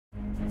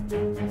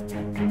Hello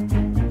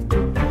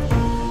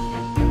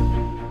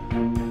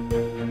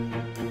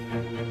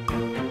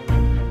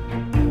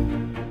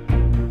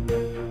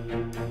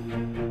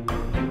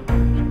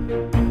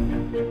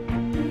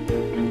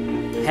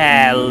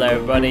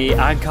everybody,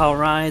 I'm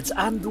CarlRyds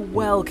and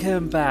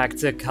welcome back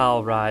to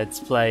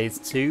CarlRyds Plays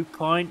 2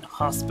 Point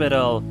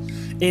Hospital.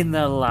 In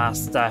the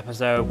last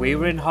episode we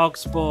were in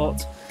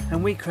Hogsport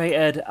and we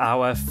created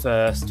our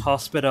first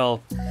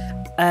hospital.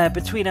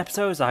 Between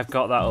episodes I've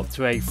got that up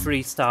to a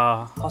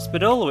 3-star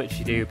hospital, which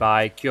you do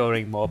by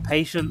curing more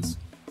patients.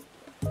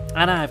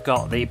 And I've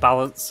got the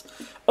balance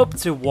up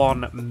to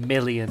 $1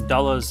 million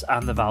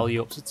and the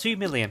value up to $2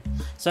 million.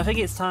 So I think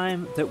it's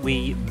time that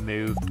we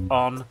moved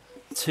on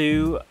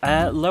to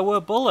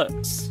lower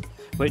bullocks,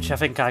 which I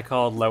think I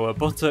called lower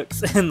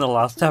buttocks in the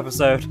last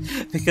episode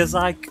because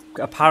I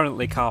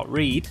apparently can't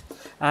read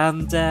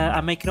and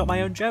I'm making up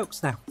my own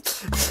jokes now.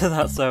 So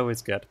that's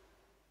always good.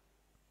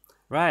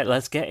 Right,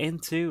 let's get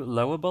into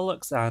lower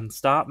bullocks and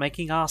start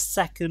making our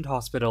second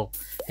hospital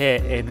here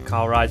in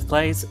CarlRyds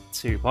Plays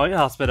 2 Point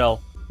Hospital.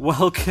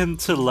 Welcome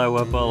to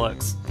Lower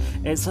Bullocks.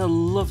 It's a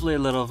lovely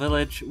little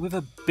village with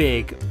a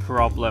big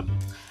problem.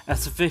 A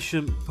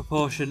sufficient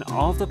proportion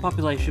of the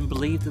population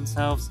believe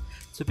themselves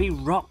to be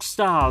rock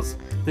stars.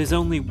 There's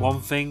only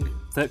one thing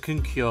that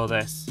can cure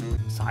this: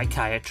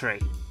 psychiatry.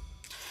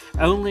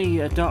 Only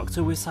a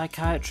doctor with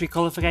psychiatry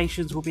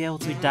qualifications will be able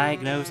to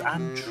diagnose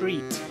and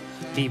treat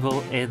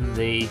people in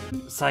the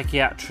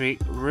psychiatric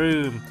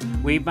room.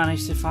 We've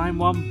managed to find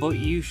one, but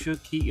you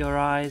should keep your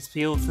eyes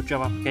peeled for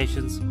job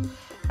applications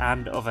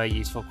and other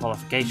useful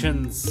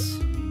qualifications.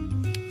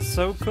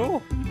 So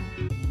cool.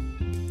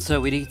 So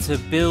we need to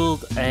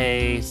build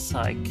a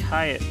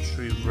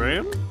psychiatry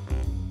room.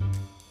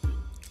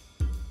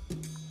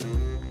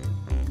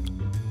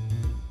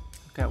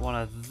 Get one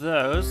of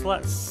those.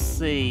 Let's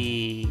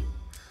see.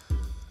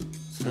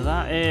 So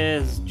that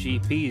is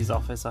GP's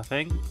office, I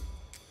think.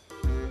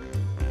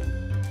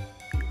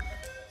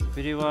 If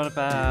we do one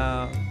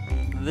about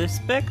this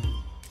big.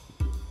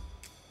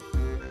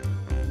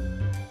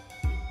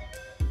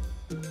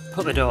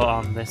 Put the door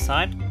on this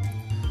side.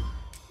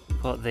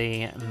 Put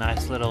the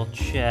nice little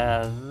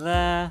chair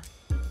there,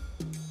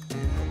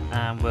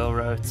 and we'll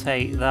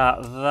rotate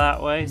that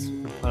way, so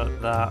we can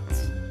put that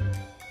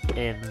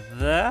in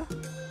there.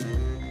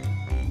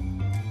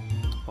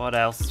 What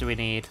else do we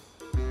need?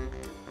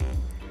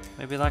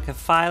 Maybe like a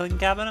filing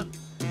cabinet?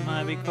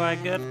 Might be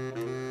quite good.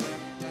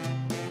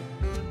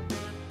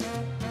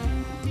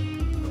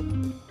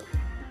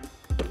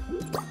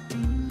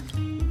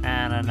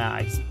 And a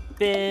nice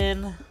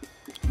bin.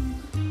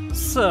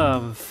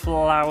 Some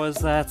flowers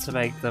there to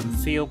make them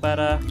feel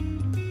better,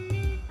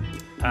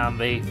 and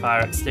the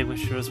fire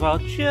extinguisher as well,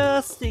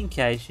 just in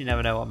case. You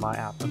never know what might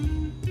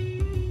happen.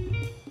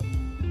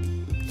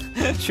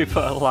 Should we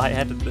put a light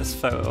head in this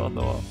photo on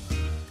the wall?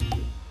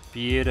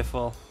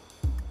 Beautiful.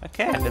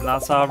 Okay, I think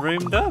that's our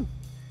room done.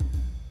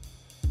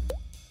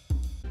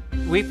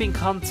 We've been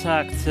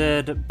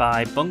contacted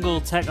by Bungle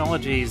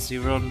Technologies,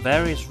 who run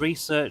various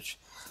research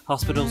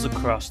hospitals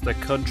across the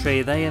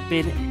country. They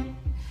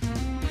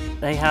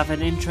have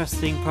an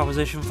interesting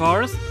proposition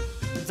for us.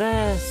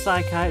 Their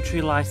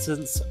psychiatry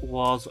license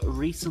was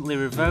recently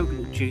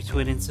revoked due to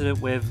an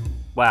incident with,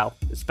 well,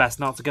 it's best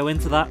not to go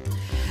into that.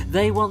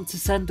 They want to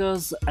send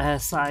us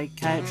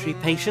psychiatry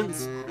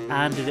patients,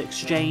 and in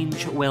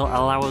exchange will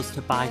allow us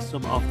to buy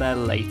some of their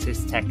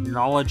latest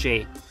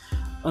technology.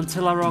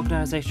 Until our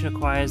organisation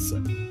acquires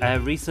a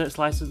research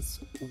license,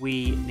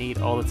 we need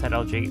all the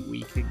technology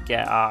we can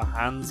get our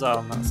hands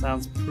on. That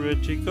sounds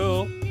pretty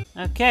cool.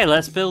 Okay,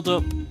 let's build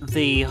up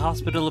the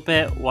hospital a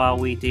bit while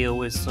we deal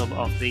with some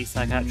of the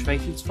psychiatric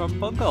patients from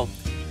Bungle.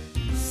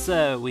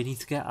 So we need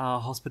to get our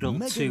hospital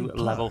to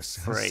level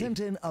 3. Has sent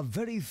in a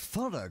very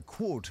thorough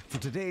quote for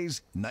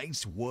today's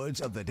nice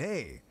words of the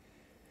day.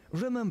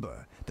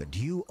 Remember that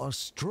you are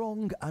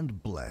strong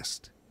and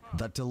blessed,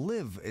 that to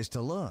live is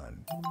to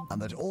learn,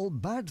 and that all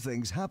bad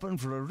things happen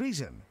for a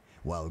reason,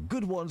 while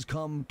good ones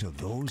come to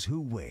those who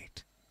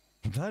wait.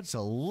 That's a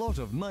lot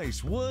of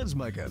nice words,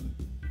 Megan.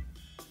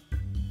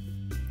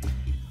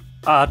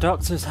 Our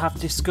doctors have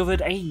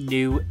discovered a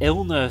new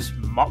illness,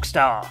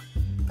 Mockstar.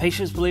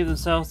 Patients believe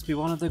themselves to be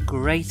one of the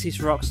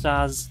greatest rock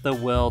stars the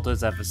world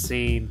has ever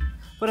seen,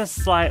 but are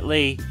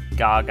slightly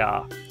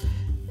gaga.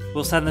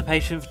 We'll send the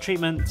patient for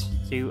treatment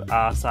to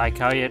our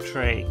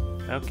psychiatry.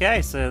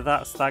 Okay, so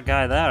that's that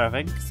guy there, I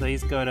think. So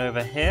he's going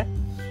over here.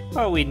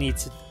 What we need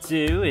to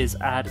do is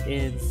add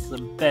in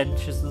some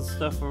benches and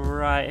stuff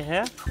right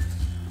here.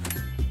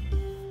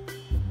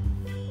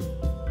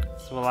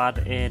 So we'll add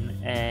in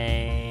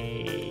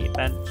a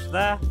bench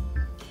there,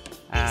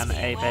 and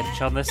a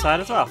bench on this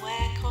side as well.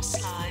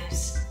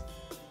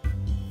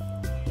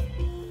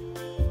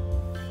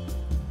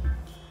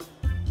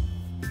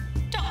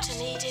 Doctor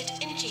needed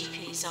in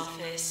GP's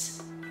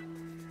office.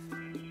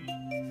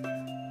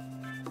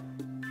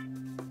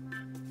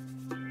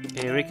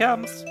 Here he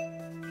comes.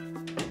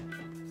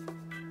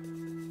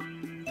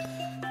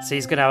 So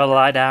he's gonna have a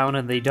lie down,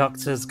 and the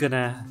doctor's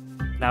gonna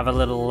have a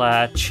little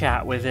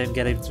chat with him,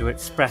 get him to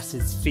express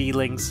his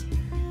feelings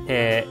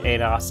here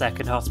in our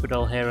second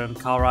hospital here in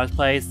CarlRyds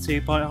Plays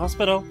 2 Point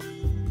Hospital.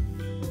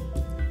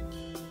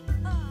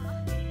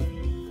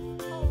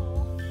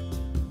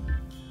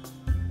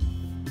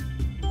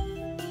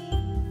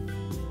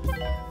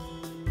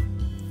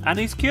 And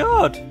he's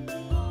cured!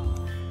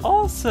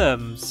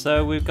 Awesome!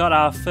 So we've got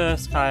our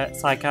first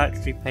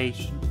psychiatry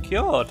patient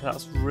cured.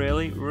 That's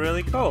really,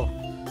 really cool.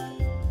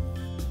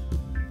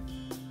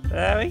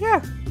 There we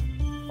go.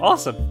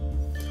 Awesome.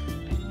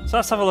 So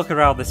let's have a look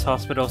around this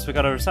hospital. So we've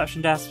got a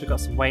reception desk, we've got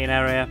some waiting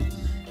area.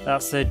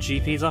 That's the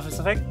GP's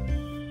office, I think.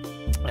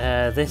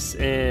 This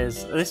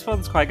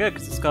one's quite good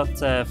because it's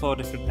got 4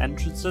 different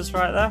entrances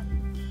right there.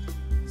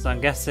 So I'm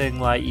guessing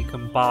like you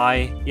can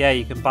buy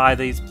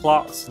these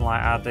plots and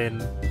like add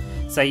in,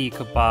 say you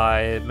could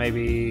buy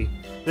maybe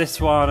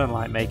this one and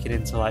like make it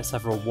into like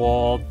several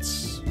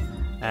wards.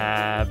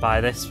 Buy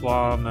this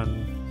one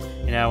and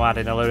add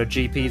in a load of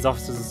GP's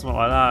offices and something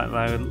like that.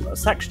 Like a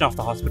section off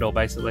the hospital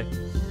basically.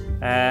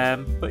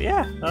 But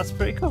yeah, that's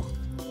pretty cool.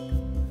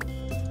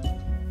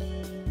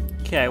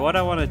 Okay, what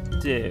I want to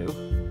do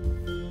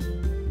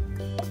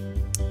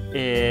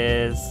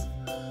is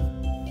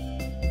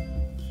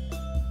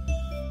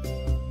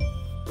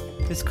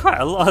there's quite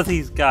a lot of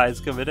these guys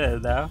coming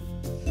in now.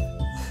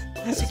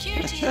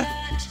 Security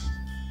alert.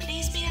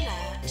 Please be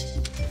alert.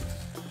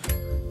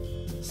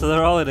 So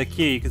they're all in a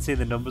queue. You can see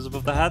the numbers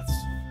above their heads.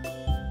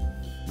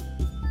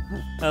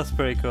 That's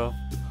pretty cool.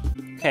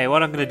 Okay,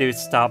 what I'm going to do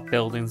is start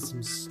building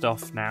some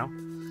stuff now.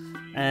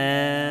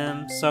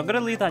 So I'm going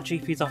to leave that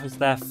GP's office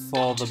there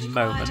for the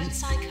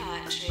moment.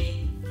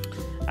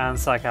 And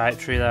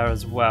psychiatry there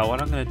as well.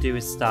 What I'm going to do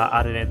is start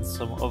adding in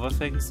some other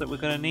things that we're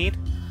going to need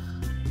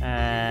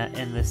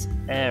in this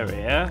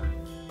area.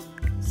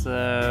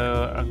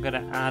 So I'm going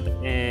to add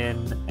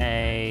in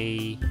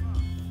a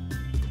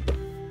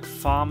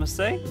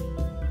pharmacy. I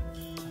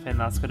think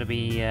that's going to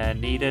be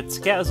needed. To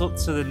get us up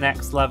to the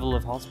next level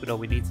of hospital,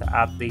 we need to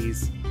add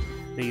these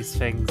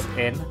things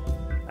in.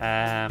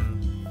 And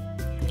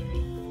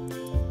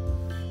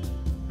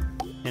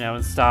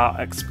start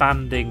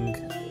expanding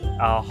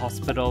our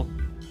hospital.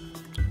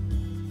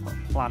 Put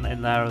a plant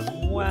in there as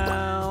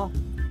well.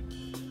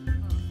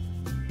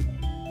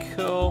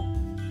 Cool.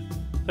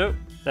 Oh,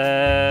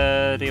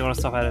 do you want to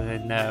stop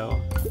editing?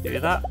 No. Do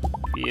that.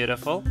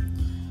 Beautiful.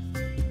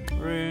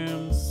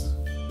 Rooms.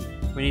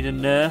 We need a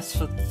nurse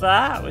for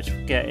that, which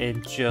we'll get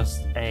in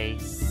just a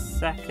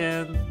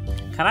second.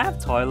 Can I have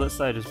toilets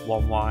though, just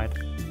one wide?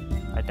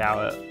 I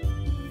doubt it.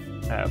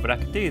 No, but I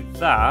can do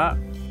that.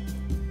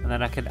 And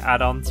then I can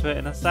add on to it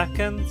in a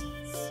second.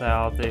 So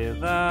I'll do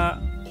that.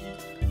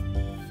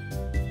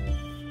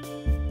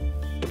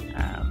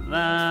 And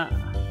that.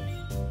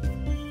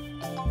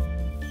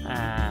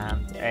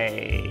 And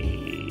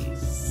a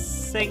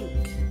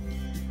sink.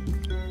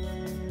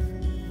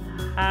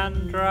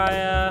 Hand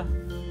dryer.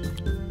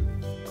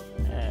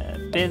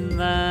 Bin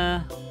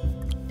there.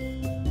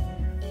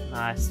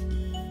 Nice.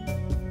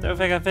 Don't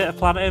think I fit a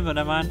plant in, but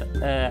never mind.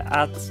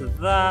 Add to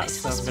that.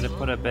 So I'm going to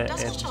put a bit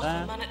in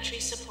there.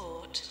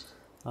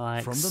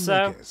 Like From the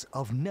so. makers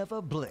of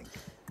Never Blink.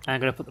 I'm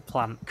going to put the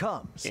plant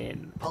Comes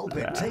in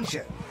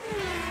Pulpitation.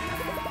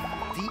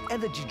 The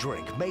energy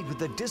drink made with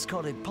the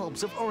discarded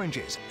pulps of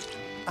oranges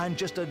and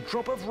just a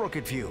drop of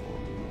rocket fuel.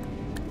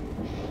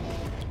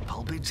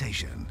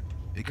 Pulpitation,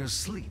 because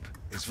sleep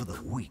is for the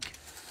weak.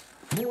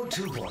 More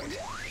 2 Point,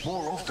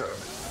 more often.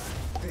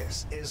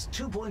 This is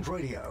 2 Point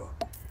Radio.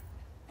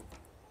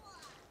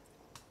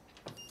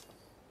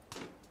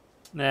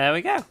 There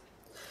we go.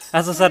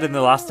 As I said in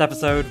the last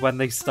episode, when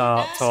they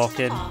start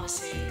talking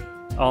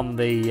on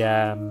the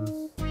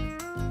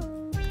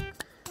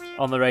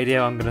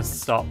radio, I'm gonna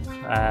stop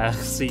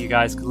so you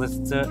guys can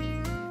listen to it.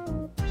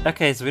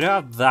 Okay, so we don't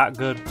have that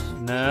good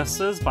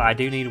nurses, but I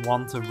do need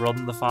one to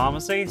run the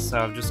pharmacy, so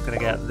I'm just gonna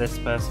get this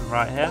person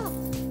right here.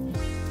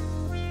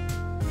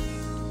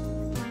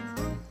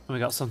 And we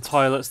got some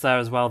toilets there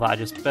as well that I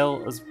just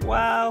built as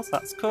well, so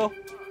that's cool.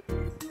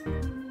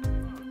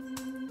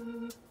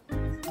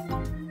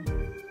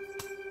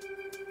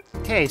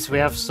 Okay, so we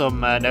have some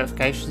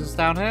notifications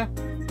down here.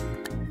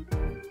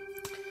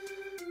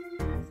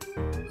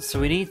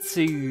 So we need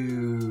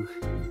to...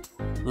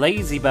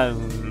 Lazy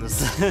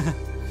bones.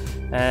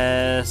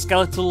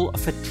 Skeletal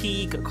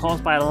fatigue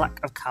caused by a lack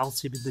of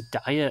calcium in the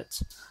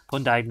diet.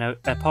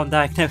 Upon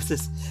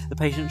diagnosis, the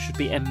patient should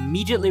be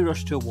immediately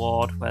rushed to a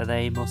ward where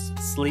they must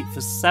sleep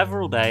for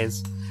several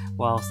days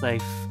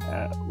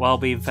while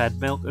being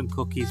fed milk and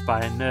cookies by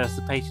a nurse.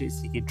 The patient is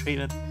seeking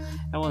treatment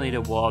and will need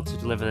a ward to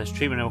deliver this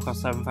treatment. It will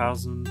cost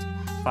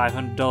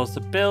 $7,500 to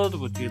build.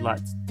 What would you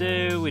like to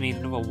do? We need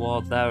another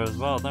ward there as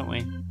well, don't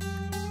we?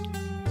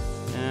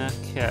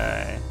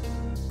 Okay.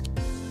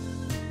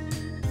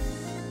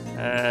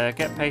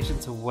 Get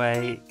patient to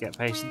wait. Get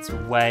patient to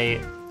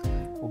wait.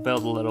 We'll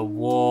build a little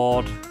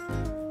ward.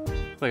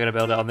 We're going to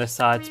build it on this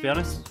side, to be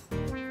honest.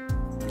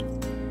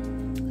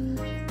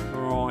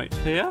 Right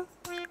here.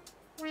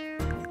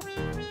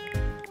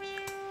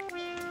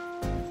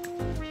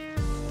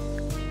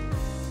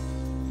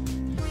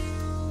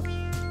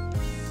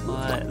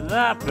 Like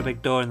that. Put a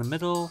big door in the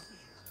middle.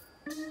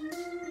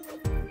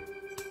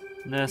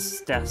 Nurse's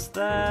desk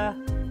there.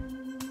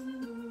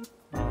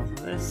 On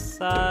this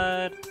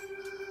side.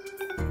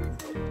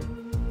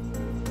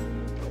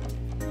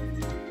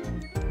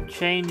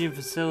 Changing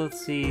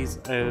facilities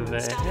over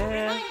Staff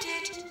here.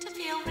 reminded to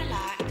feel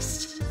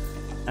relaxed.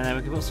 And then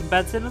we can put some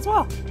beds in as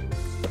well.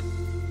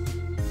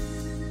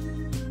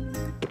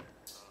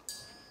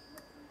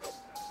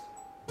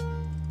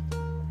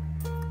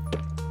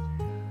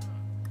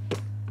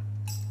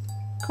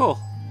 Cool.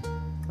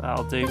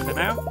 That'll do for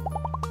now.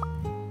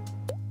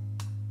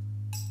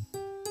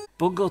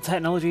 Bungle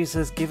Technologies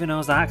has given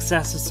us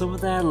access to some of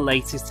their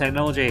latest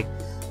technology.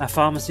 A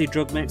pharmacy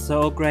drug mixer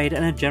upgrade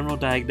and a general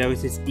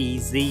diagnosis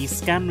EZ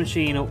scan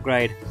machine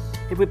upgrade.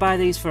 If we buy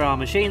these for our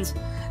machines,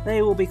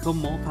 they will become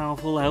more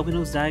powerful, helping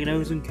us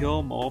diagnose and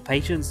cure more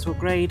patients. To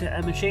upgrade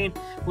a machine,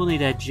 we'll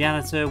need a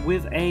janitor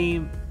with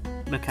a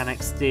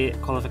mechanic's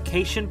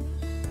qualification.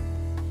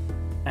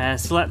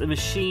 Select the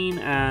machine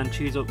and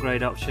choose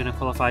upgrade option. A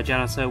qualified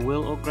janitor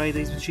will upgrade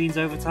these machines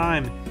over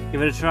time.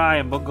 Give it a try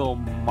and Bungle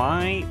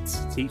might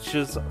teach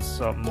us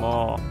some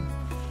more.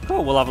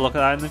 Cool, we'll have a look at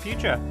that in the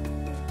future.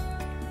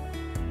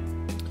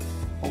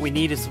 What we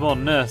need is some more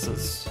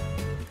nurses.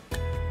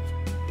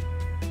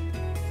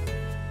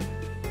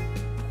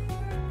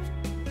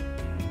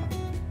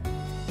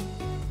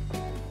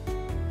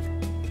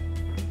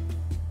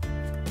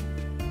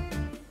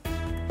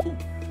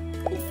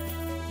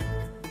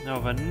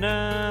 Another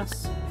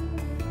nurse.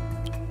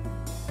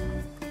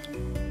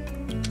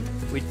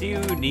 We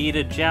do need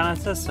a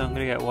janitor, so I'm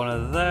going to get one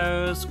of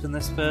those. Can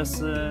this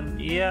person?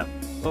 Yep.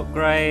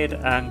 Upgrade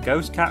and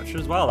ghost capture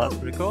as well. That's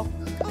pretty cool.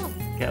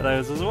 Get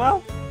those as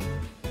well.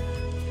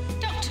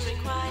 Doctor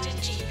required at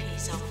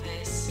GP's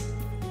office.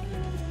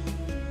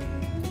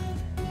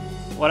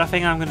 What I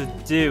think I'm going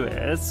to do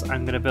is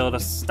I'm going to build a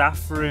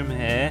staff room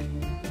here,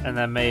 and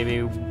then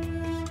maybe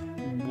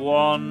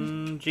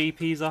one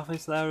GP's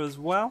office there as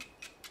well.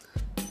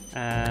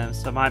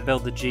 So I might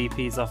build the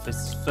GP's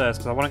office first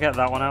because I want to get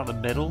that one out the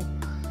middle.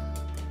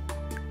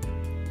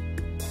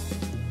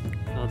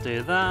 I'll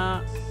do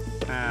that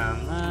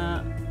and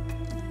that.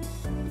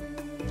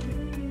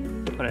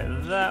 Put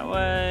it that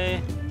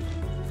way.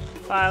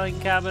 Filing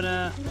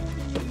cabinet.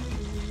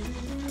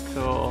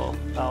 Cool.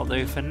 That'll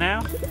do for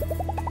now.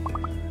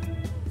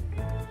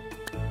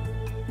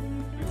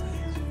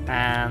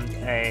 And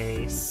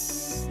a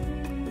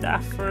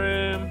staff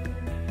room.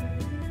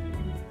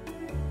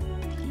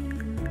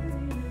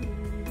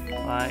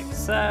 Like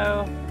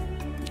so.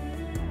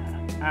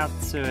 Add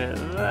to it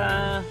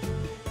there.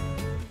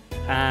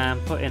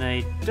 And put in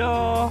a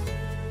door.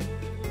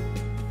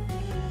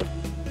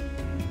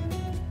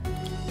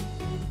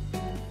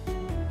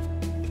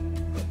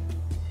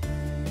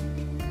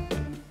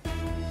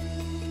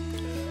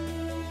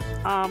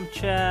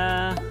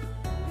 Armchair.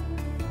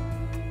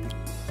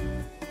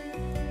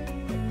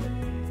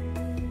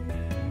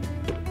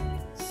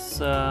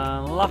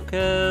 Some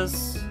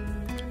lockers.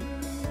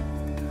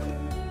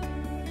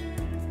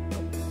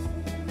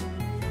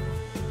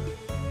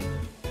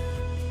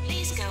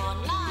 Please go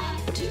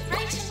online to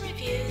rate and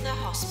review the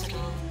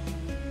hospital.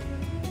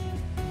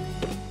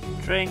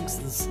 Drinks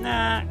and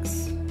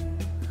snacks.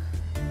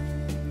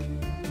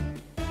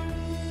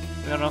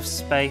 We got enough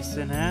space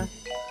in here.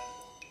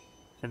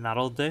 I think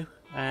that'll do.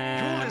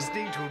 You're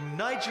listening to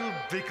Nigel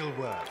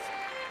Bickleworth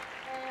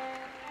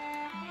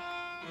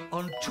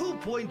on 2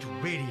 Point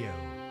Radio.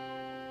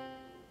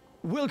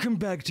 Welcome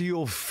back to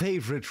your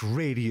favorite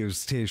radio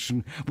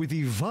station with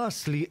the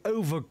vastly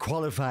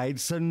overqualified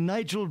Sir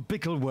Nigel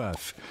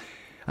Bickleworth.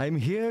 I'm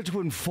here to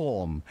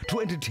inform,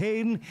 to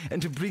entertain,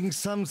 and to bring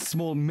some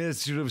small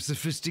measure of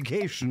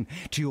sophistication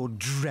to your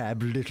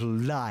drab little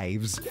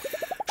lives.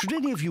 Should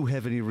any of you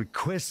have any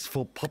requests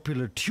for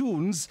popular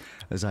tunes,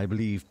 as I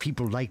believe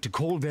people like to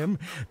call them,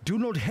 do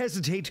not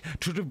hesitate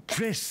to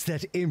repress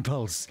that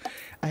impulse.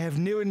 I have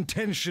no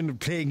intention of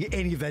playing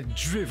any of that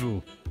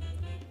drivel.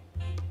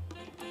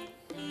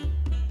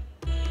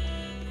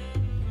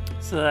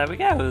 So there we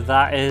go,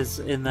 that is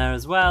in there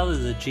as well.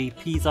 There's a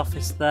GP's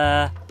office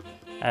there.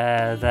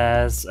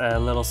 There's a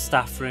little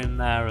staff room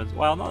there as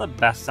well. Not the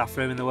best staff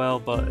room in the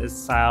world, but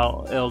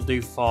it'll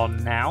do for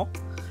now.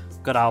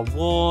 Got our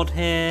ward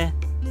here.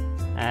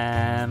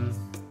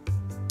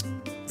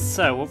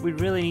 So what we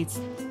really need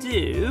to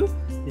do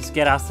is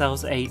get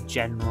ourselves a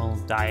general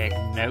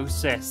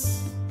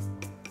diagnosis.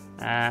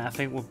 I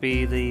think would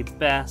be the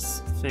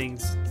best thing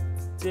to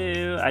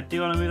do. I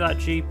do want to move that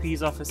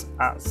GP's office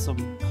at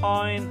some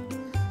point.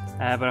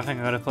 But I think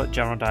I'm going to put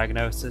general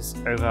diagnosis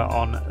over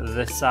on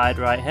this side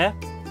right here.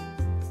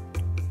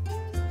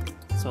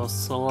 So I'll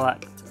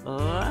select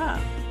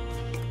that.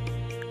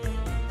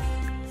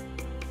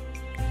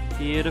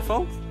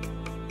 Beautiful.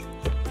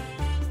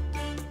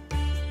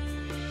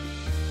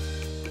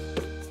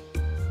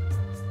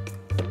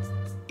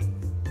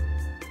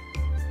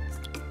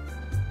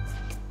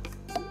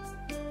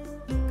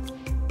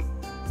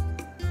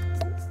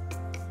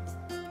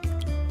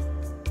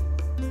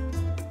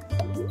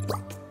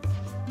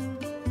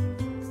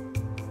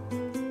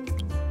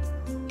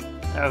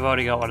 I've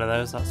already got one of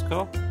those, that's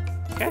cool.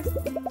 Okay.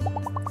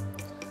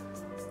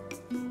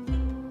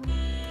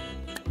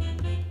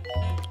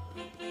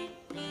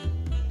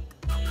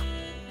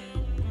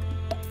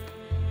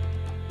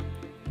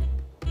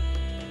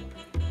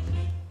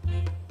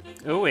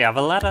 Oh, we have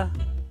a ladder.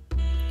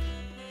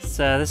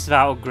 So this is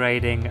about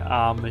upgrading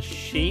our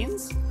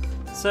machines.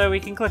 So we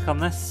can click on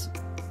this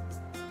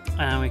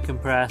and we can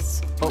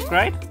press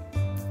upgrade.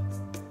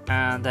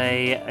 And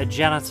a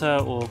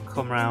janitor will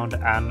come around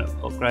and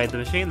upgrade the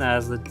machine.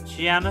 There's the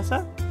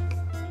janitor.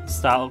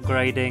 Start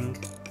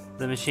upgrading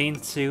the machine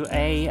to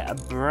a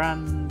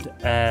brand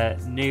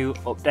new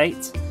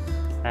update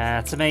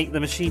to make the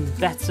machine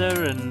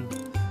better and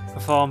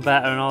perform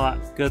better and all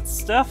that good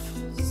stuff.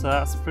 So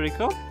that's pretty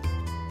cool.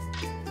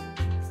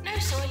 No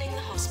soiling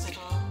the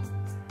hospital.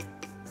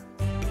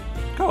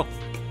 Cool.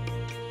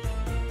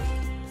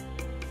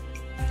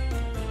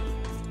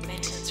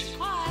 Maintenance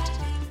required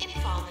in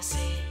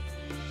pharmacy.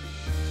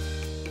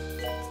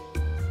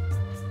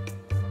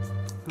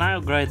 Can I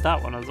upgrade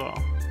that one as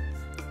well?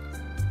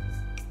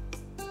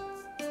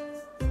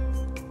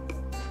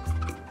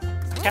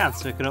 I can,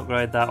 so we can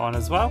upgrade that one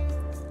as well.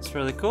 It's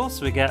really cool,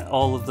 so we get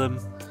all of them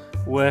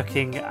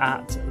working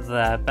at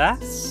their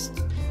best.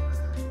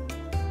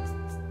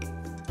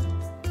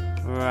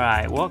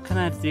 Right, what can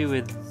I do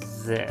with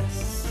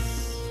this?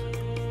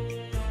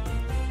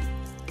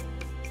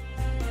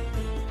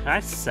 Can I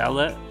sell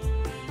it?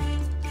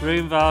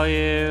 Room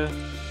value.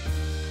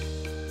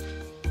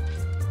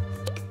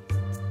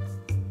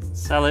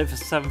 Sell it for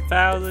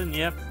 7,000,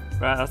 yep.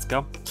 Right, let's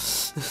go.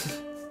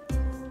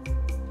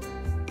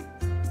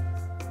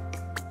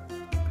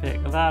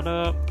 Pick that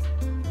up.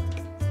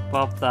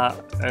 Bob that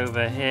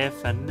over here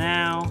for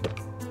now.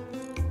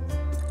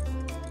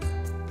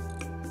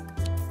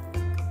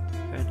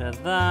 Rid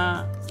of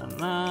that and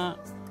that.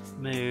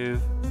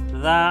 Move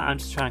that. I'm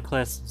just trying to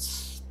clear some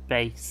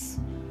space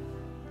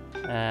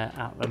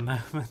at the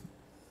moment.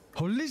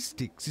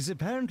 Holistics is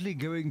apparently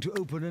going to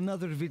open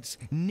another of its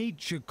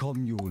nature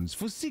communes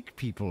for sick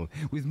people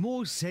with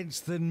more sense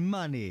than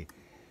money.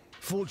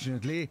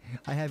 Fortunately,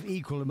 I have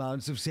equal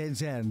amounts of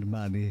sense and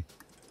money.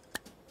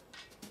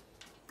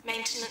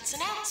 Maintenance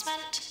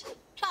announcement.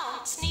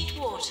 Plants need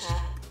water.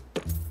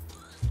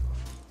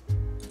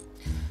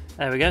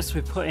 There we go, so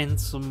we put in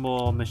some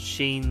more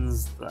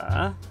machines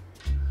there.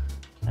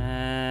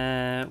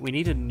 We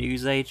need a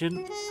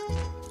newsagent.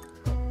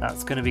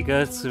 That's going to be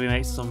good, so we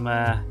make some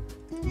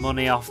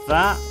money off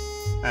that.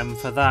 And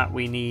for that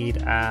we need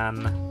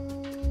an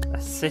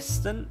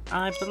assistant,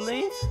 I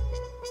believe.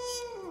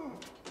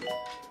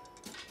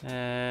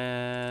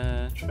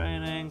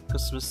 Training,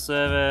 customer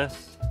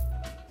service.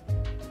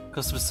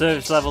 Customer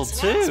service level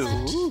 2.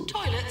 Ooh.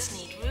 Toilets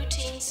need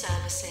routine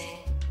servicing.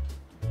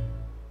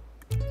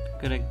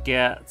 Gonna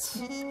get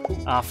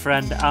our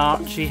friend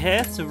Archie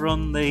here to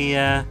run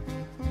the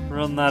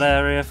run that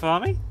area for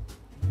me.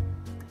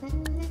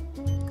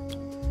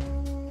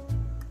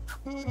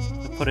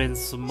 Put in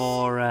some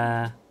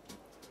more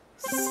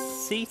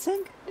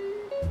seating.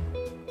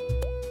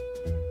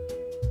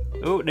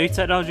 Oh, new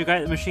technology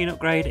upgrade. The machine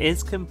upgrade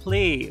is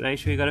complete. Make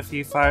sure you got a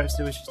few fire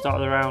extinguishers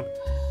dotted around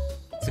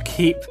to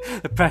keep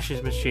the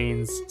precious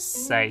machines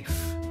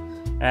safe.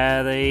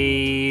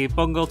 The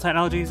Bungle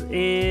Technologies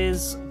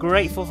is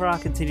grateful for our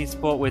continued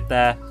support with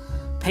their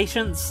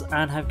patients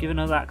and have given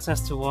us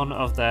access to one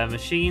of their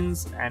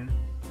machines, an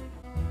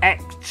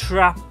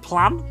extra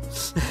plan.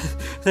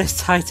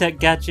 This high-tech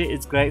gadget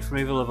is great for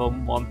removal of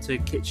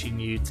unwanted kitchen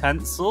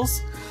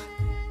utensils.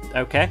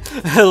 Okay,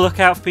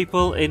 look out for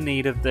people in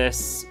need of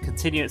this.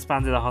 Continue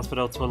expanding the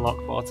hospital to unlock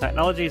more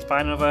technologies.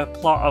 Buy another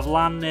plot of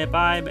land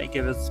nearby, may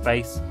give us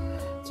space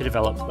to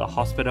develop the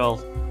hospital.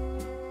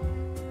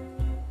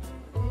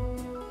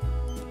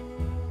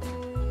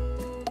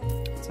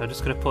 So I'm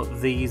just going to put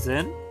these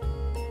in.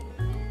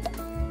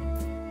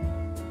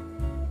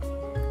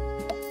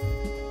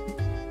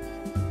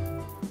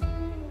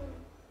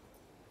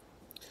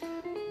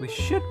 We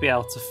should be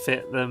able to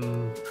fit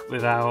them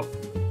without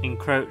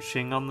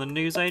encroaching on the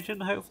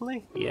newsagent,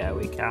 hopefully. Yeah,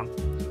 we can.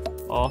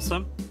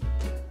 Awesome.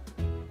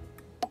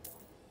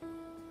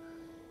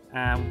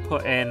 And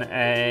put in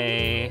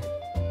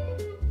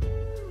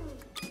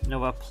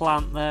another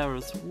plant there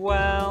as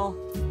well.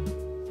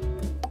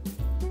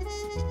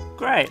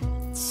 Great.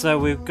 So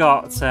we've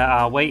got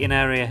our waiting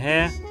area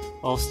here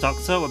all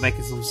stocked up. We're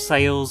making some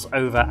sales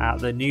over at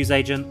the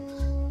newsagent.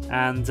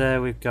 And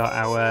we've got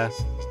our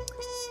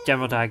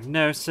general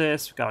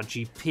diagnosis, we've got our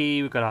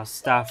GP, we've got our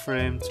staff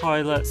room,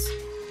 toilets,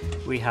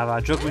 we have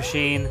our drug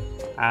machine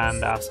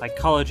and our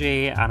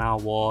psychology and our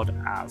ward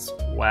as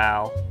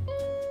well.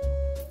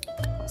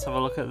 Let's have a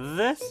look at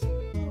this.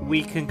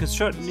 We can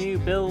construct new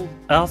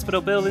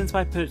hospital buildings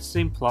by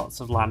purchasing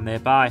plots of land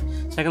nearby.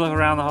 Take a look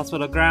around the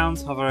hospital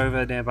grounds, hover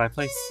over nearby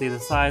places to see the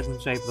size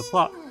and shape of the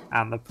plot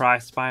and the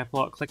price to buy a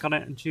plot. Click on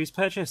it and choose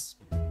purchase.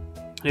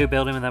 New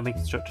building will then be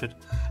constructed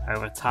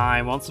over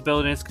time. Once the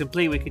building is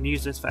complete, we can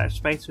use this for extra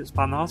space to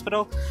expand the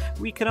hospital.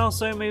 We can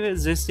also move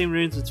existing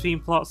rooms between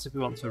plots if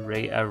we want to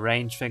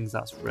rearrange things.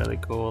 That's really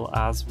cool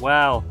as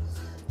well.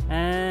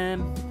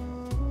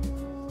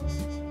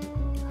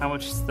 How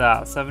much is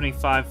that?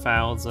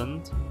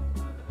 75,000.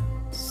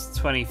 It's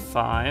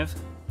 25.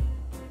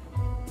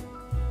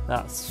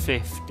 That's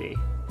 50.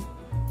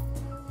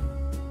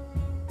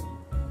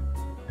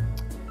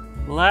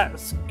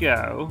 Let's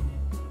go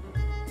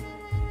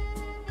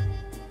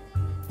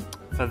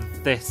for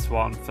this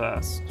one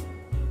first.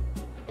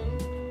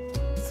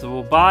 So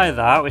we'll buy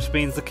that, which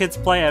means the kids'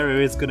 play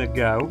area is going to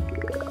go.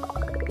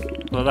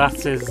 But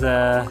that is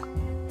the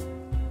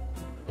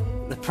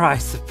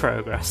price of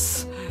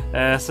progress.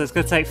 So it's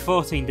going to take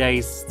 14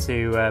 days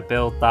to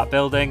build that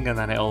building, and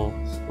then it'll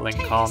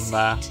link on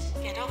there.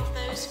 Get off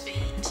those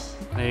feet.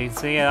 You can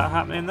see that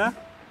happening there.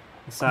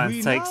 The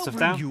signs take stuff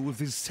down. We now bring you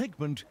this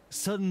segment,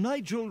 Sir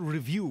Nigel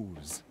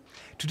Reviews.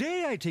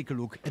 Today I take a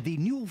look at the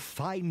new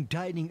fine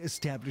dining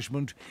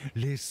establishment,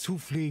 Le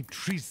Soufflé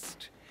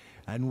Triste.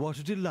 And what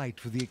a delight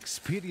for the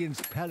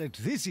experienced palate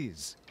this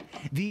is.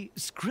 The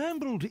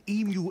scrambled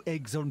emu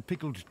eggs on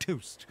pickled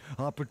toast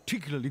are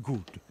particularly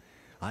good.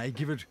 I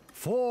give it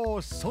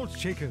 4 salt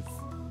shakers.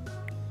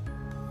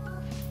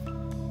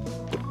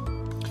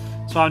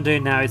 So what I'm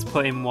doing now is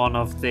putting one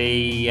of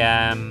the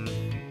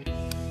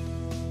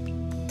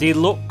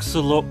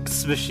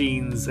Deluxe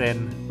machines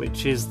in,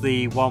 which is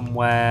the one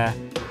where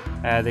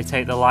they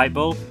take the light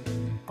bulb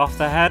off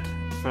the head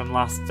from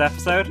last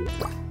episode.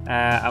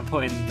 I'm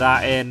putting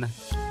that in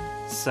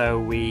so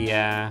we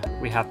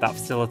have that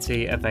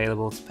facility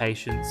available to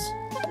patients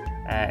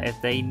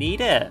if they need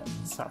it.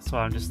 So that's what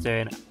I'm just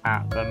doing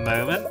at the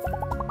moment.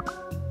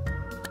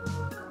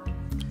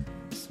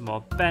 Some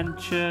more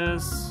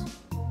benches,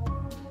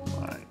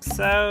 like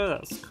so.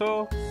 That's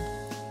cool.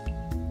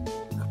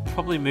 Could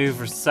probably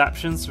move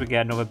reception so we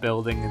get another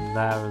building in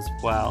there as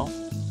well.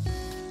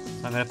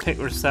 So I'm going to pick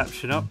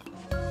reception up.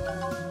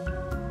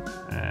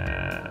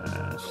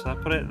 Should I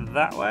put it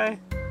that way?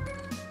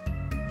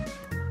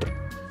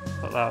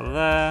 Put that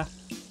there.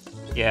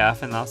 Yeah, I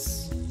think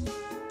that's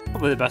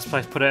probably the best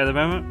place to put it at the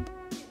moment.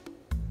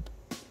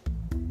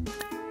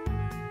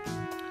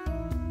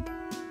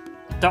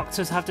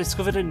 Doctors have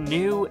discovered a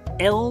new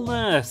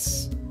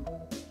illness.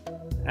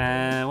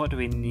 What do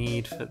we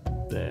need for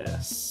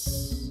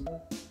this?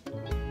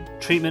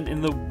 Treatment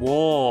in the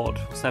ward.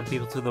 We'll send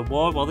people to the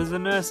ward. Well, there's a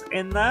nurse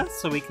in there,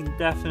 so we can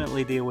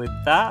definitely deal with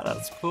that.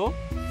 That's cool.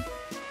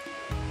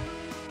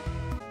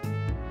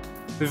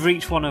 We've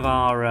reached one of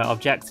our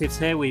objectives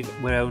here. We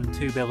own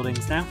 2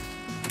 buildings now.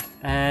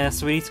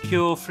 So we need to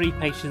cure 3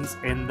 patients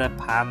in the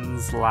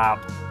PANS lab.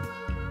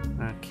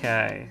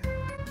 Okay.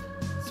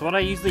 So what I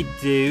used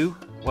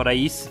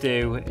to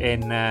do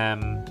in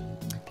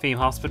Theme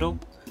Hospital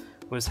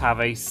was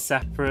have a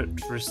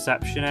separate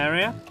reception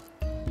area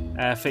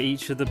for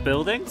each of the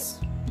buildings.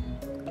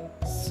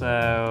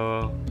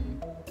 So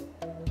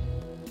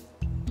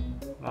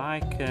if I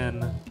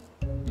can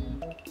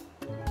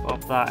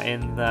pop that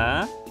in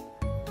there.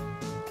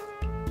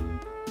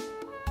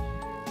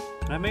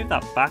 Can I move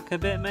that back a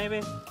bit,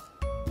 maybe?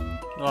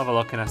 We'll have a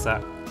look in a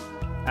sec.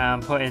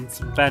 And put in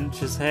some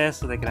benches here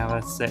so they can have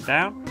a sit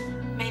down.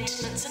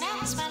 Maintenance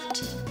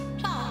announcement.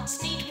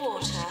 Plants need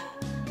water.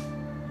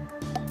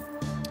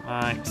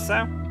 Like so.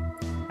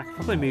 I can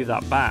probably move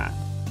that back.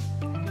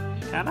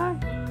 Can I?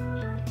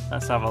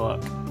 Let's have a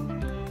look.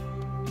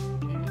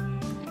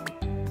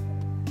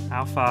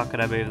 How far could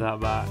I move that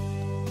back?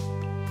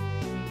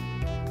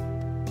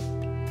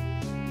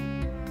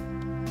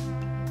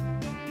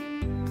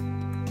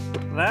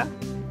 There.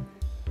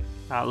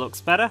 That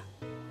looks better.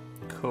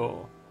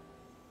 Cool.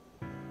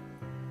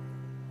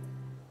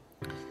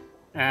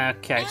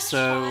 Okay,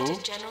 so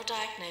General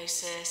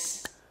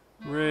diagnosis.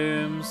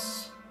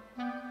 Rooms.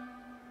 2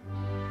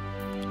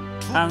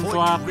 PANS Point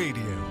lab.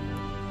 Radio.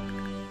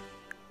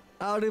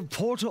 Our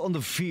reporter on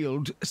the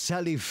field,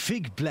 Sally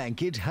Fig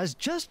Blanket, has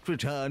just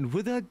returned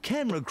with her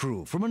camera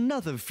crew from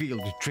another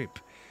field trip.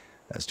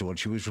 As to what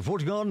she was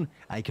reporting on,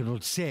 I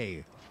cannot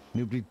say.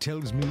 Nobody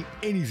tells me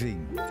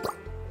anything.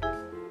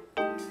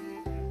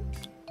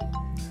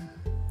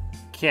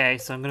 Okay,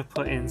 so I'm going to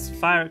put in some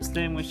fire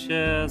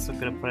extinguishers. I'm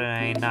going to put in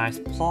a nice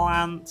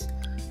plant.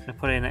 I'm going to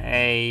put in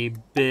a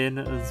bin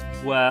as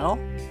well.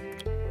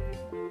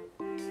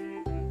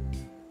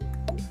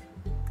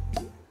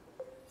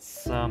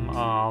 Some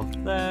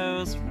of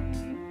those.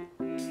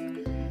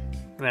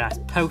 A nice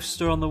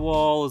poster on the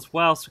wall as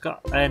well. So we've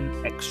got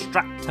an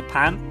extractor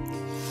pan,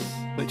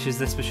 which is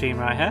this machine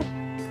right here.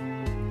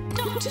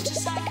 Doctor to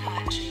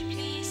psychiatry,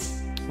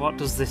 please. What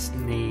does this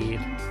need?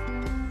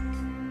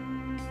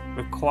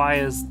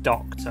 Requires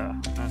doctor.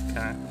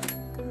 Okay.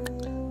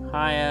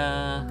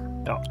 Hire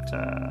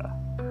doctor.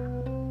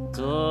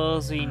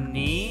 Does he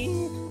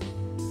need?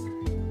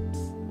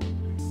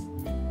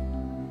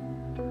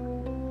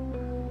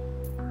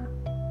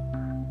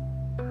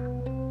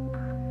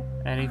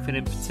 Anything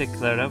in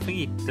particular? I don't think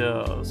he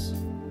does.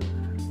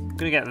 I'm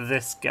gonna get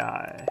this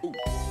guy.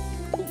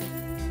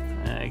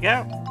 There you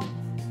go.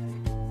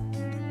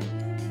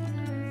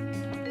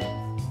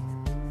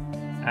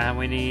 And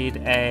we need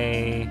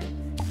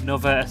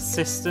another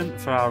assistant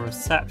for our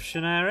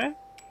reception area.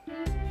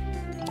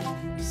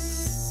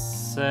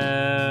 So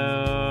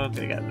I'm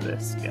gonna get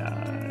this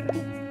guy.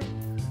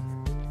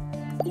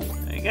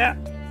 There you go.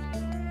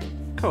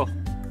 Cool.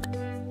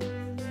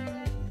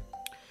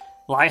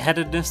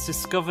 Lightheadedness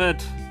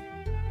discovered.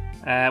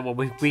 Well,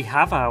 we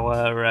have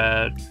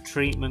our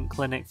treatment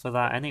clinic for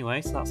that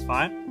anyway, so that's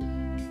fine.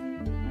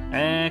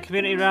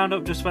 Community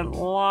roundup just went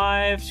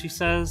live. She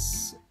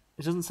says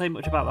it doesn't say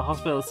much about the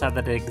hospital. It said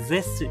that it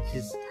exists, which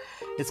is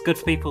it's good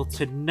for people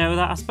to know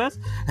that, I suppose.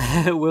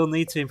 We'll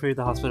need to improve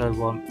the hospital. We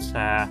want to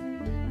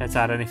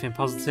add anything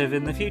positive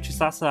in the future.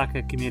 So that's like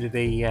a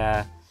community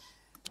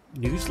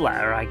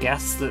newsletter, I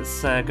guess,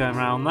 that's going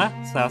around there.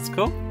 So that's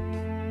cool.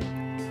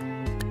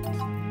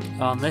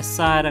 On this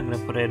side, I'm going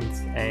to put in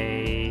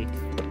a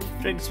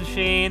drinks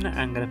machine.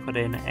 I'm going to put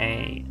in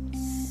a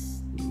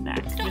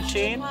snack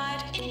machine.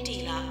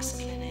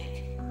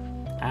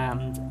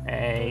 And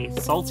a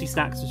salty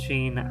snacks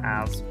machine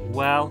as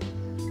well.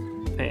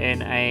 Put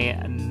in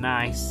a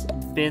nice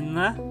bin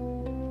there.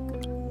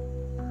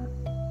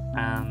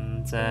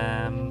 And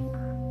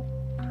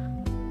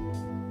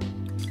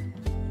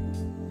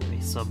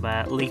maybe some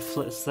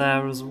leaflets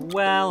there as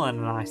well. And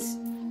a nice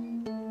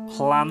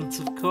plant,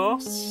 of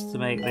course, to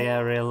make the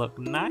area look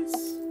nice.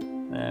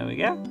 There we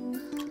go.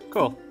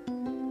 Cool.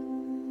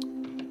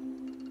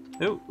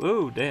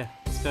 Oh dear.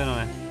 What's going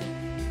on here?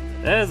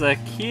 There's a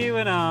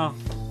Q&R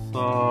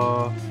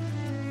for...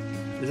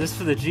 Is this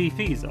for the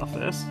GP's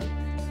office?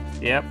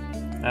 Yep.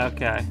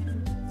 Okay.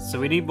 So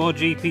we need more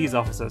GP's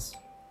officers.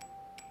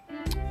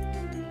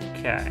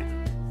 Okay.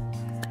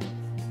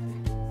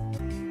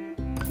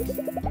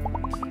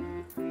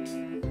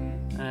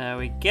 There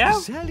we go.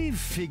 Sally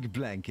Fig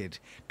Blanket,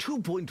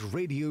 2 Point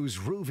Radio's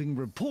roving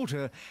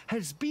reporter,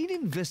 has been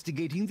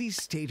investigating the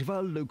state of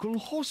our local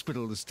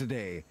hospitals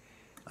today.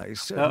 I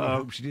certainly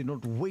hope she did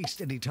not waste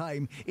any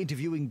time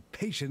interviewing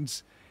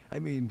patients. I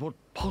mean, what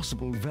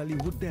possible value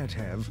would that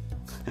have?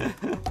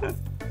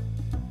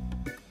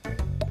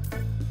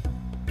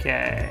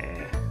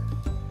 Okay.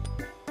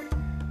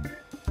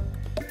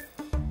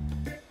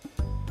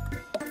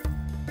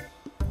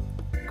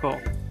 Cool.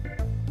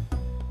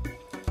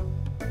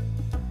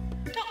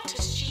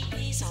 Doctor's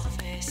GP's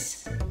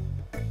office.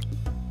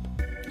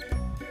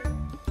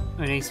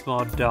 We need some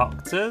more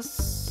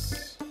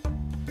doctors.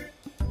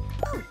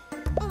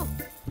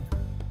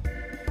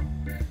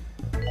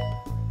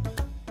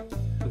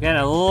 We're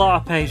getting a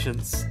lot of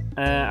patients.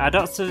 Our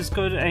doctor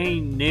discovered a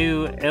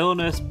new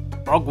illness,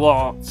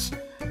 bogwarts.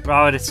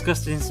 Rather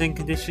disgusting skin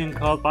condition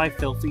caused by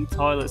filthy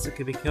toilets that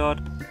can be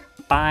cured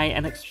by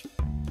an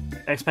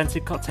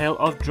expensive cocktail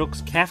of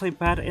drugs carefully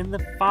prepared in the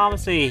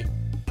pharmacy.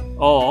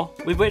 Or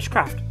with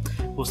witchcraft.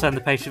 We'll send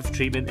the patient for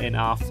treatment in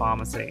our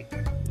pharmacy.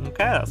 Okay,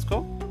 that's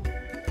cool.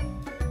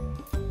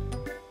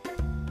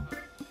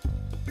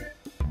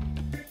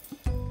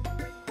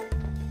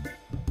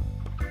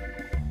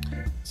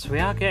 So we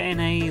are getting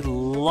a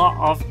lot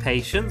of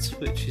patients,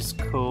 which is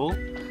cool.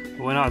 But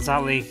we're not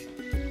exactly...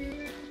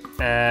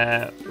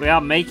 we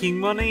are making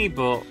money,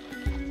 but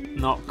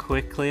not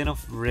quickly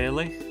enough,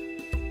 really.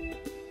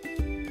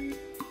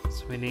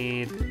 So we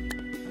need...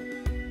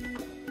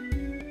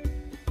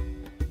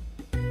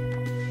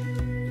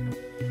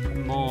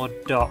 more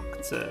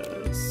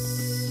doctors.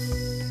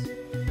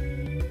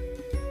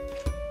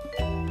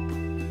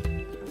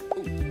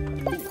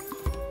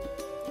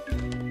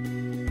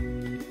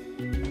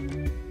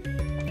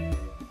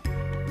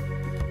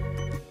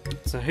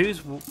 So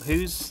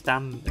who's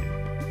standing?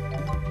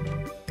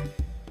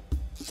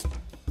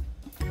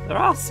 There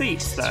are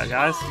seats there,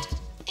 guys.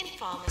 In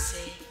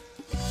pharmacy.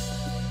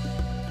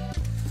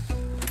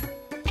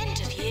 End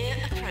of year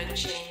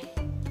approaching.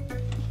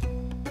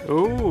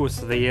 Ooh,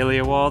 so the yearly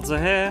awards are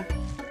here.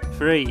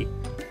 3,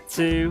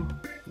 2,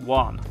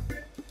 1.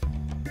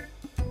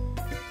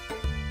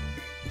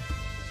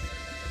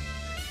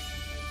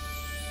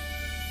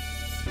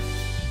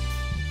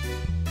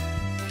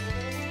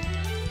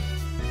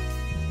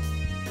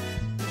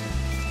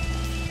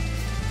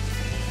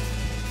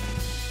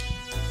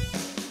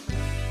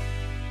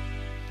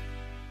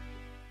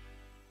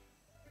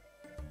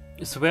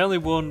 So we only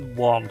won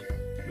one,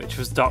 which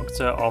was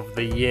Doctor of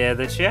the Year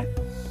this year.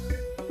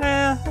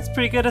 That's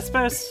pretty good, I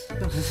suppose.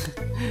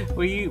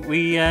 we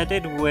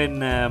did win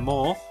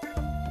more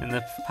in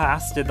the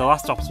past, in the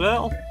last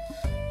hospital.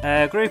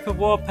 Group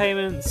award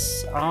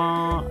payments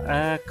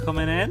are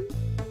coming in.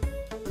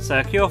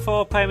 So Cure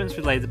 4 payments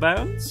with laser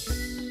bones.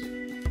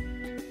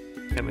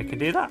 Okay, we can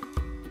do that.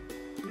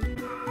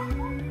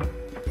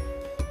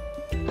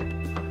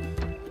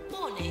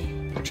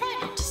 Warning, try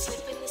not to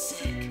slip in the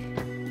sick.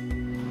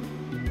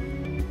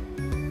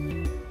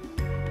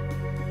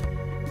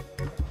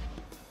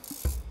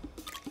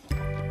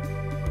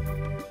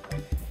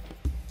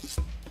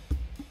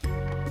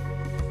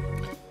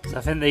 So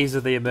I think these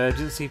are the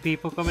emergency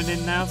people coming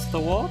in now to the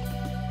ward.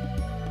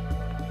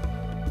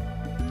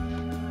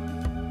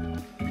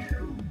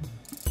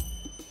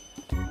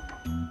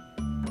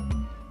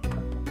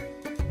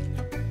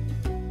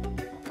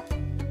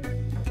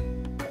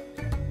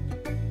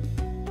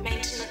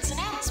 Maintenance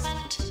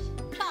announcement.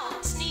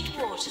 Plants need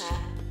water.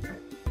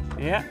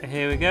 Yeah,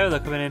 here we go. They're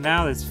coming in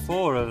now. There's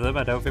 4 of them.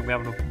 I don't think we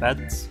have enough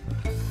beds,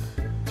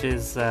 which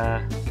is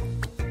Terrible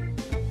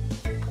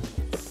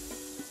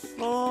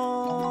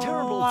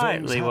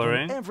things slightly happen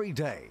worrying. every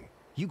day.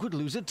 You could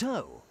lose a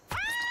toe.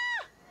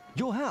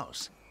 Your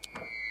house.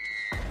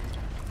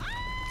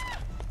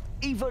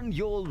 Even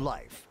your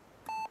life.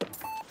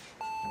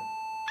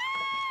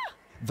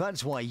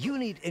 That's why you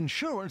need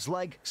insurance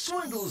like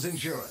Swindles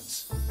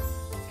Insurance.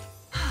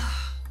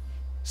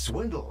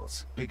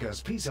 Swindles,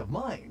 because peace of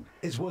mind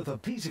is worth a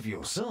piece of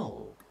your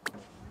soul.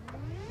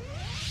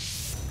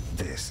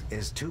 This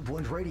is 2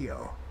 Point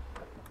Radio.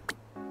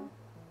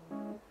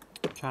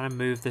 Trying to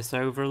move this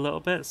over a little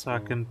bit so I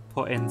can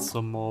put in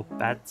some more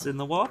beds in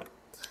the ward.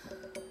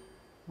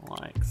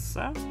 Like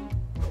so.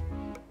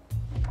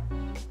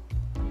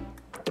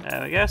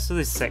 There we go, so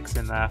there's 6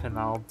 in there. I think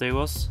that'll do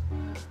us.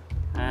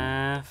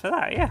 For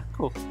that, yeah,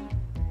 cool.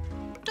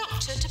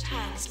 Doctor to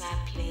Pan's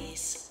lab,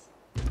 please.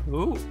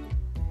 Ooh.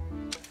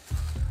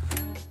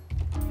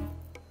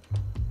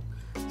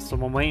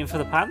 Someone waiting for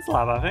the Pants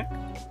lab, I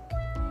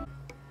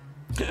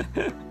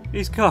think.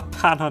 He's got a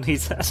pan on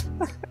his head.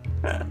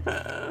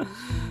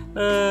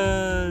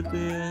 Oh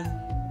dear.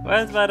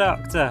 Where's my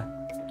doctor?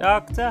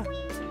 Doctor?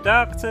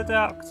 Doctor,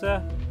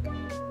 doctor.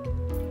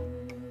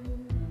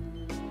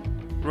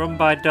 Run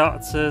by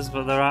doctors,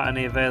 but there aren't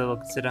any available.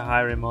 Consider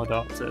hiring more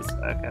doctors.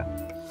 Okay.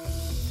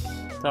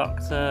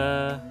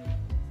 Doctor.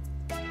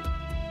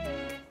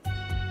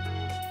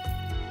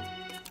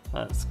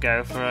 Let's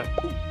go for it.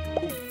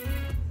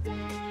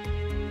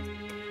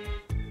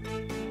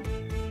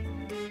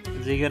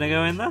 Is he gonna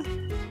go in there?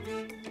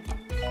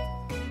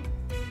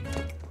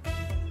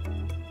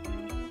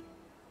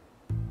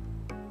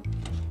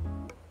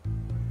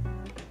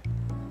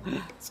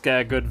 Let's get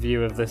a good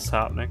view of this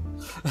happening.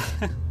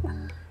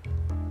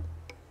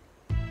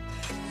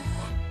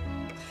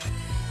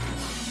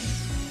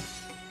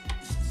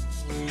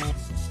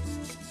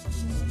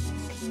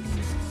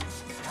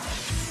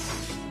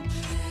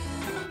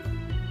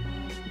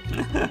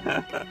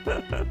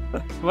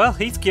 Well,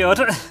 he's cured.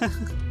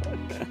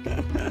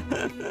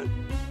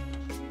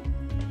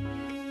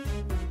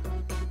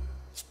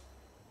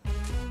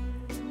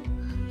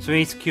 So we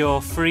need to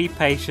cure 3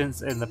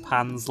 patients in the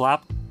PANS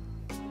lab.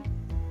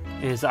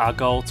 Is our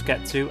goal to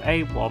get to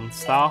a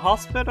 1-star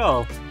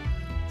hospital.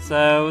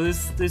 So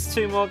there's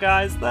 2 more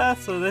guys there.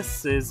 So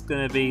this is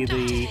going to be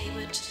the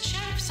Hayward to the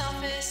sheriff's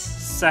office.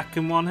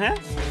 second one here.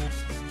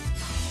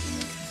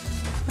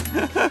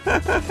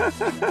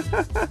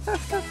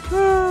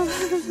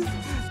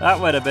 That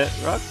went a bit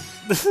wrong.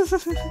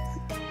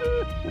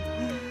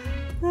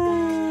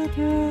 Oh,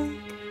 dear.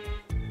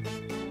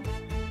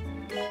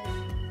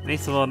 Need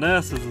some more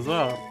nurses as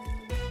well.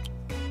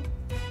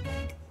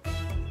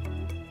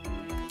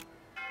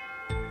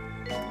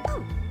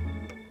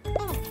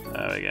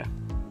 There we go.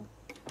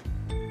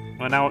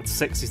 We're now at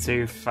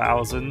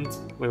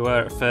 62,000. We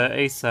were at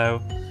 30,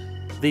 so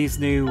these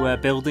new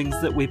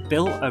buildings that we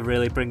built are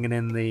really bringing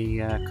in the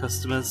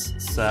customers.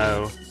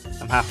 So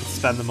I'm happy to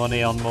spend the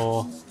money on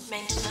more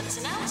Maintenance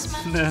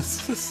announcement.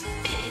 nurses.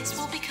 Beds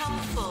will become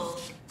full.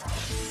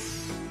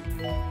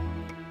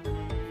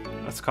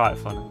 That's quite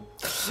funny.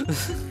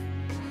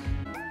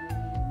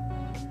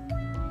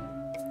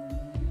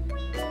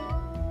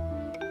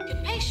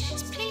 Good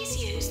patients, please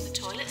use the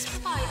toilets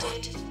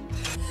provided.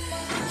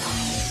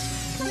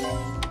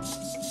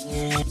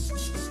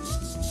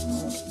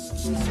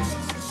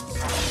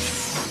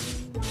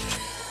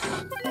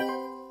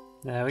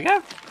 There we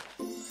go.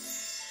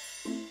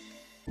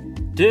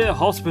 Dear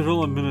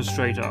Hospital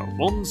Administrator,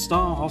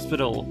 1-star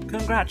hospital,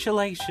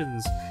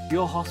 congratulations!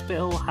 Your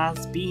hospital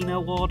has been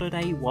awarded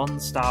a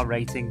 1-star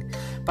rating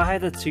by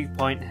the 2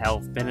 Point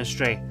Health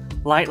Ministry.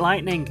 Like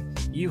lightning,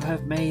 you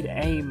have made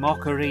a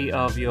mockery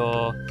of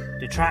your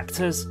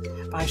detractors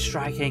by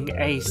striking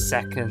a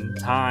 2nd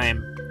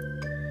time.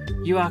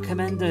 You are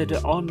commended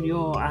on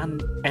your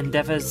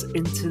endeavours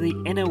into the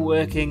inner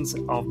workings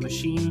of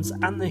machines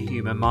and the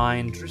human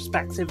mind,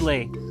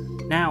 respectively.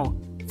 Now,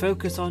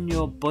 focus on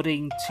your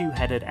budding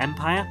 2-headed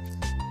empire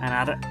and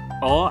add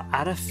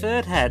a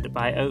 3rd head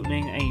by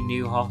opening a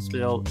new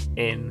hospital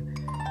in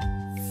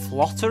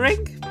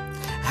Flottering,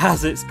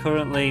 as it's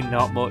currently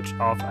not much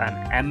of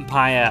an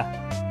empire.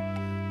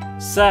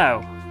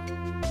 So,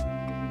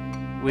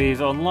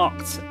 we've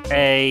unlocked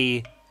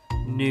a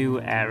new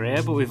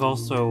area, but we've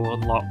also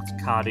unlocked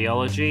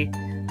cardiology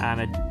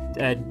and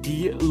a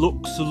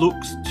deluxe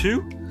looks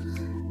too.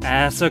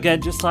 So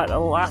again, just like the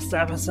last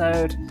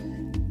episode,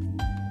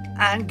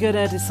 I'm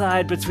gonna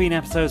decide between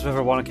episodes whether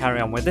I want to carry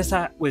on with this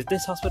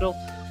hospital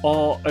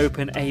or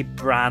open a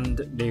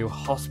brand new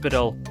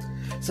hospital.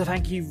 So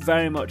thank you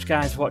very much,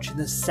 guys, for watching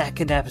the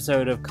 2nd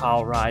episode of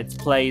CarlRyds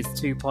Plays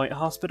 2 Point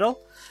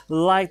Hospital.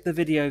 Like the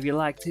video if you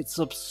liked it,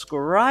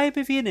 subscribe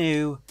if you're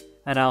new,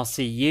 and I'll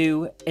see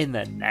you in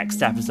the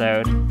next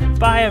episode.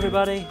 Bye,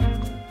 everybody!